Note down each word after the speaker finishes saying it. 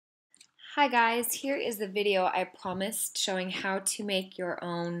Hi guys, here is the video I promised showing how to make your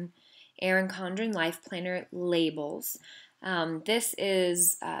own Erin Condren Life Planner labels. This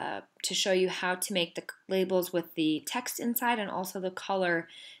is to show you how to make the labels with the text inside and also the color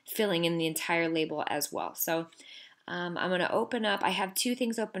filling in the entire label as well. So I'm going to open up, I have two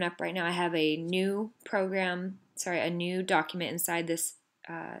things open up right now. I have a new a new document inside this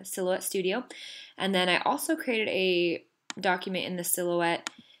Silhouette Studio, and then I also created a document in the Silhouette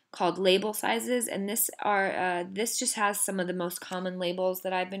called label sizes, and this just has some of the most common labels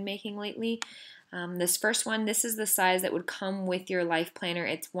that I've been making lately. This first one, this is the size that would come with your life planner.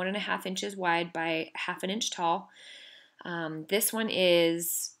 It's 1.5 inches wide by 1/2 inch tall. This one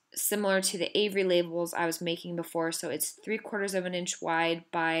is similar to the Avery labels I was making before, so it's 3/4 of an inch wide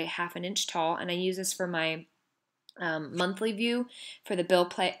by 1/2 inch tall, and I use this for my monthly view for the bill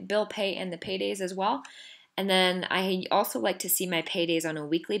pay and the paydays as well. And then I also like to see my paydays on a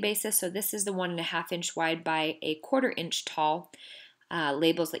weekly basis. So this is the 1.5 inch wide by 1/4 inch tall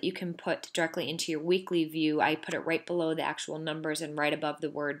labels that you can put directly into your weekly view. I put it right below the actual numbers and right above the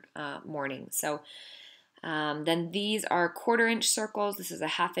word morning. So then these are 1/4 inch circles. This is a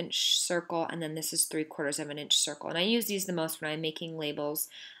 1/2 inch circle, and then this is 3/4 of an inch circle. And I use these the most when I'm making labels.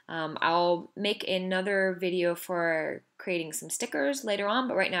 I'll make another video for creating some stickers later on,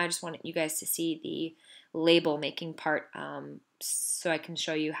 but right now I just want you guys to see the label making part so I can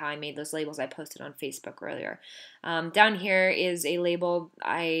show you how I made those labels I posted on Facebook earlier. Down here is a label.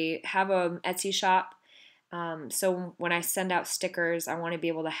 I have an Etsy shop, so when I send out stickers, I want to be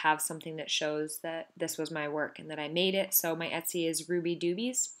able to have something that shows that this was my work and that I made it. So my Etsy is Ruby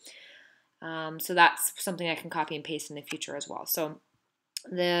Doobies. So that's something I can copy and paste in the future as well. So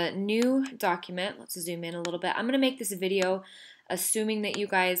the new document, let's zoom in a little bit. I'm going to make this video assuming that you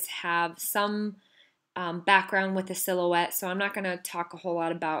guys have some background with the Silhouette, so I'm not going to talk a whole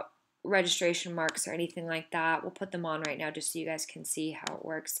lot about registration marks or anything like that. We'll put them on right now just so you guys can see how it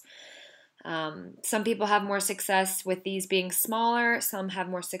works. Some people have more success with these being smaller, some have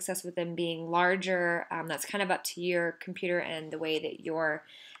more success with them being larger. That's kind of up to your computer and the way that your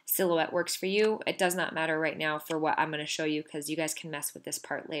Silhouette works for you. It does not matter right now for what I'm going to show you because you guys can mess with this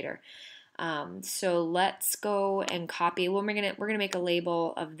part later. So let's go and copy. Well, we're gonna make a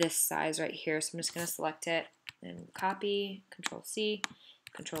label of this size right here. So I'm just gonna select it and copy. Control C,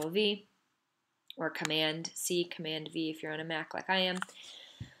 Control V, or Command C, Command V if you're on a Mac like I am.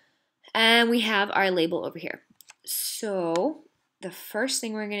 And we have our label over here. So the first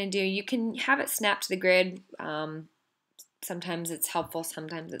thing we're gonna do, you can have it snap to the grid. Sometimes it's helpful,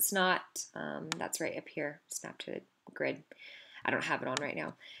 sometimes it's not. That's right up here, snap to the grid. I don't have it on right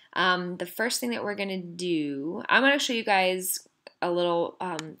now. The first thing that we're going to do, I'm going to show you guys a little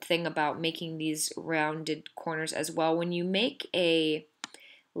thing about making these rounded corners as well. When you make a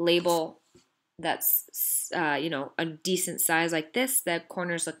label that's a decent size like this, the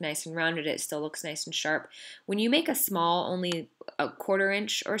corners look nice and rounded, it still looks nice and sharp. When you make a small, only 1/4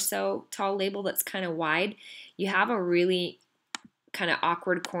 inch or so tall label that's kind of wide, you have a really kind of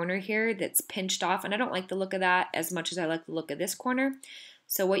awkward corner here that's pinched off, and I don't like the look of that as much as I like the look of this corner.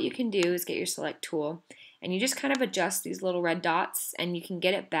 So what you can do is get your select tool and you just kind of adjust these little red dots and you can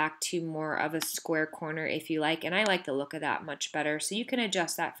get it back to more of a square corner if you like, and I like the look of that much better. So you can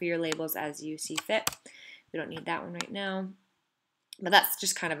adjust that for your labels as you see fit. We don't need that one right now, but that's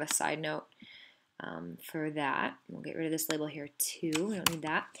just kind of a side note for that. We'll get rid of this label here too. We don't need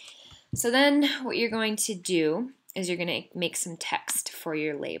that. So then what you're going to do is you're going to make some text for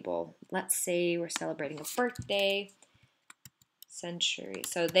your label. Let's say we're celebrating a birthday. Century.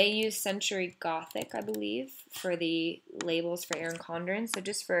 So they use Century Gothic, I believe, for the labels for Erin Condren. So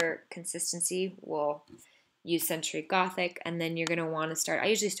just for consistency, we'll use Century Gothic, and then you're going to want to start. I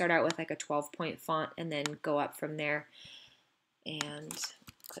usually start out with like a 12-point font and then go up from there. And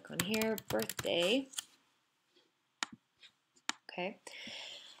click on here, birthday. Okay.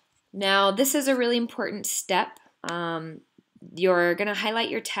 Now this is a really important step. You're going to highlight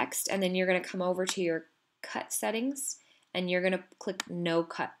your text, and then you're going to come over to your cut settings, and you're going to click no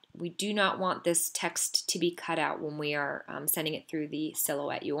cut. We do not want this text to be cut out when we are sending it through the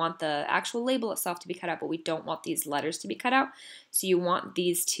Silhouette. You want the actual label itself to be cut out, but we don't want these letters to be cut out. So you want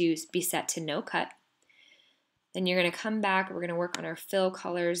these to be set to no cut. Then you're going to come back, we're going to work on our fill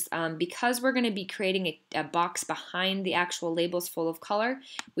colors. Because we're going to be creating a box behind the actual labels full of color,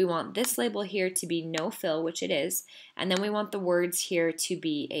 we want this label here to be no fill, which it is, and then we want the words here to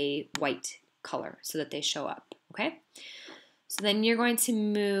be a white color so that they show up, okay? So then you're going to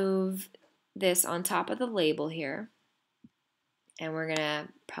move this on top of the label here, and we're going to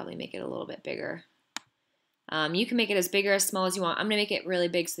probably make it a little bit bigger. You can make it as big or as small as you want. I'm going to make it really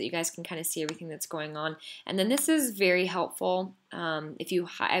big so that you guys can kind of see everything that's going on. And then this is very helpful.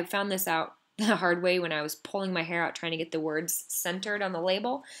 I found this out the hard way when I was pulling my hair out trying to get the words centered on the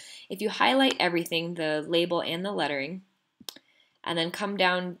label. If you highlight everything, the label and the lettering, and then come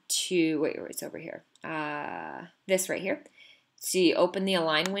down to, wait, it's over here, this right here. So you open the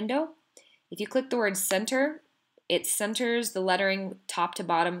align window. If you click the word center, it centers the lettering top to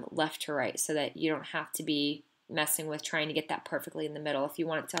bottom, left to right, so that you don't have to be messing with trying to get that perfectly in the middle. If you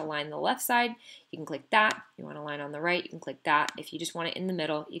want it to align the left side, you can click that. If you want to align on the right, you can click that. If you just want it in the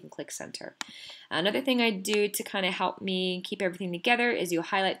middle, you can click center. Another thing I do to kind of help me keep everything together is you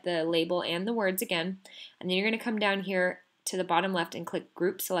highlight the label and the words again, and then you're going to come down here to the bottom left and click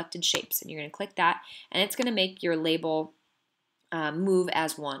Group Selected Shapes, and you're going to click that, and it's going to make your label move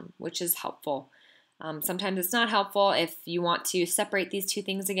as one, which is helpful. Sometimes it's not helpful. If you want to separate these two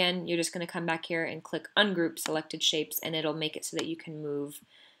things again, you're just going to come back here and click Ungroup Selected Shapes, and it'll make it so that you can move.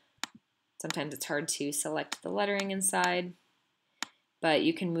 Sometimes it's hard to select the lettering inside, but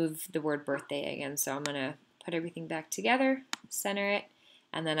you can move the word birthday again. So I'm going to put everything back together, center it,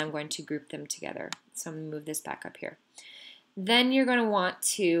 and then I'm going to group them together. So I'm going to move this back up here. Then you're going to want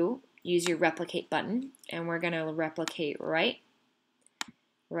to use your replicate button, and we're going to replicate right,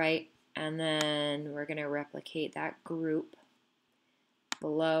 and then we're going to replicate that group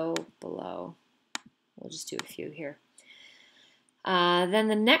below. We'll just do a few here. Then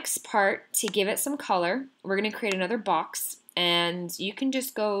the next part, to give it some color, we're going to create another box, and you can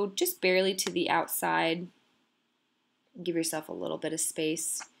just go just barely to the outside. Give yourself a little bit of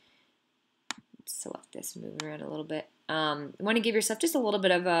space. Select this, move it around a little bit. You want to give yourself just a little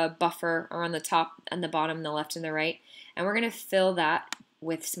bit of a buffer around the top and the bottom, the left and the right, and we're going to fill that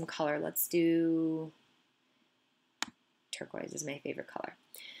with some color. Let's do turquoise is my favorite color.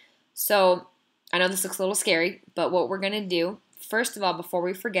 So I know this looks a little scary, but what we're going to do, first of all, before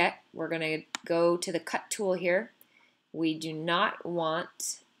we forget, we're going to go to the cut tool here. We do not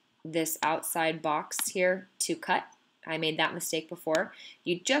want this outside box here to cut. I made that mistake before.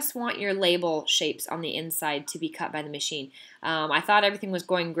 You just want your label shapes on the inside to be cut by the machine. I thought everything was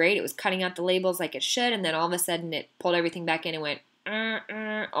going great. It was cutting out the labels like it should, and then all of a sudden it pulled everything back in and went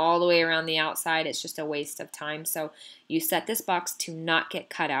all the way around the outside. It's just a waste of time. So you set this box to not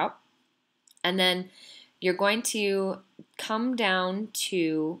get cut out, and then you're going to come down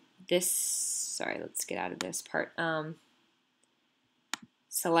to this. Sorry, let's get out of this part.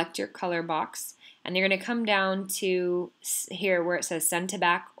 Select your color box, and you're going to come down to here where it says send to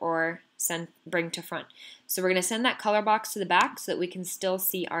back or bring to front. So we're going to send that color box to the back so that we can still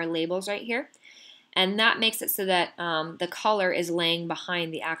see our labels right here. And that makes it so that the color is laying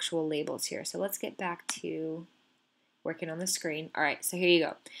behind the actual labels here. So let's get back to working on the screen. All right, so here you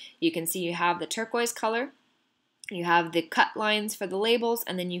go. You can see you have the turquoise color, you have the cut lines for the labels,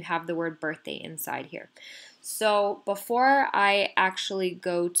 and then you have the word birthday inside here. So before I actually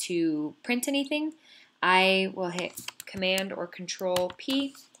go to print anything, I will hit Command or Control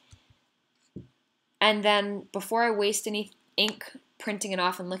P. And then before I waste any ink printing it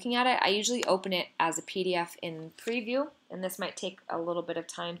off and looking at it, I usually open it as a PDF in Preview. And this might take a little bit of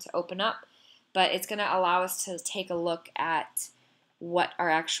time to open up, but it's going to allow us to take a look at what our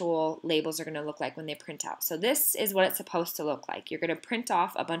actual labels are going to look like when they print out. So this is what it's supposed to look like. You're going to print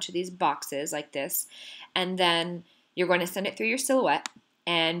off a bunch of these boxes like this, and then you're going to send it through your Silhouette.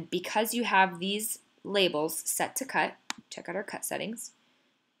 And because you have these labels set to cut, check out our cut settings.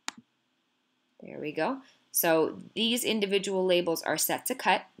 There we go. So these individual labels are set to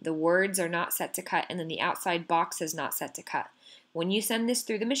cut, the words are not set to cut, and then the outside box is not set to cut. When you send this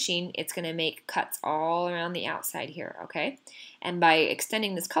through the machine, it's going to make cuts all around the outside here, okay? And by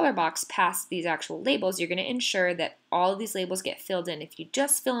extending this color box past these actual labels, you're going to ensure that all of these labels get filled in. If you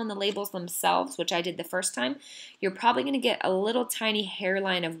just fill in the labels themselves, which I did the first time, you're probably going to get a little tiny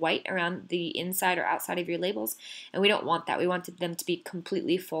hairline of white around the inside or outside of your labels, and we don't want that. We want them to be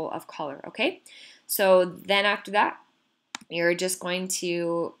completely full of color, okay? So then after that, you're just going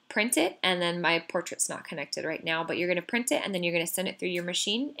to print it, and then my portrait's not connected right now, but you're going to print it, and then you're going to send it through your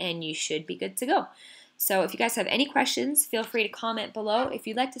machine, and you should be good to go. So if you guys have any questions, feel free to comment below. If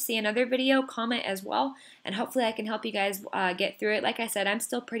you'd like to see another video, comment as well, and hopefully I can help you guys get through it. Like I said, I'm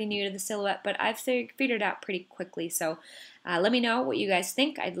still pretty new to the Silhouette, but I've figured it out pretty quickly. So let me know what you guys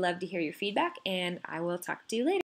think. I'd love to hear your feedback, and I will talk to you later.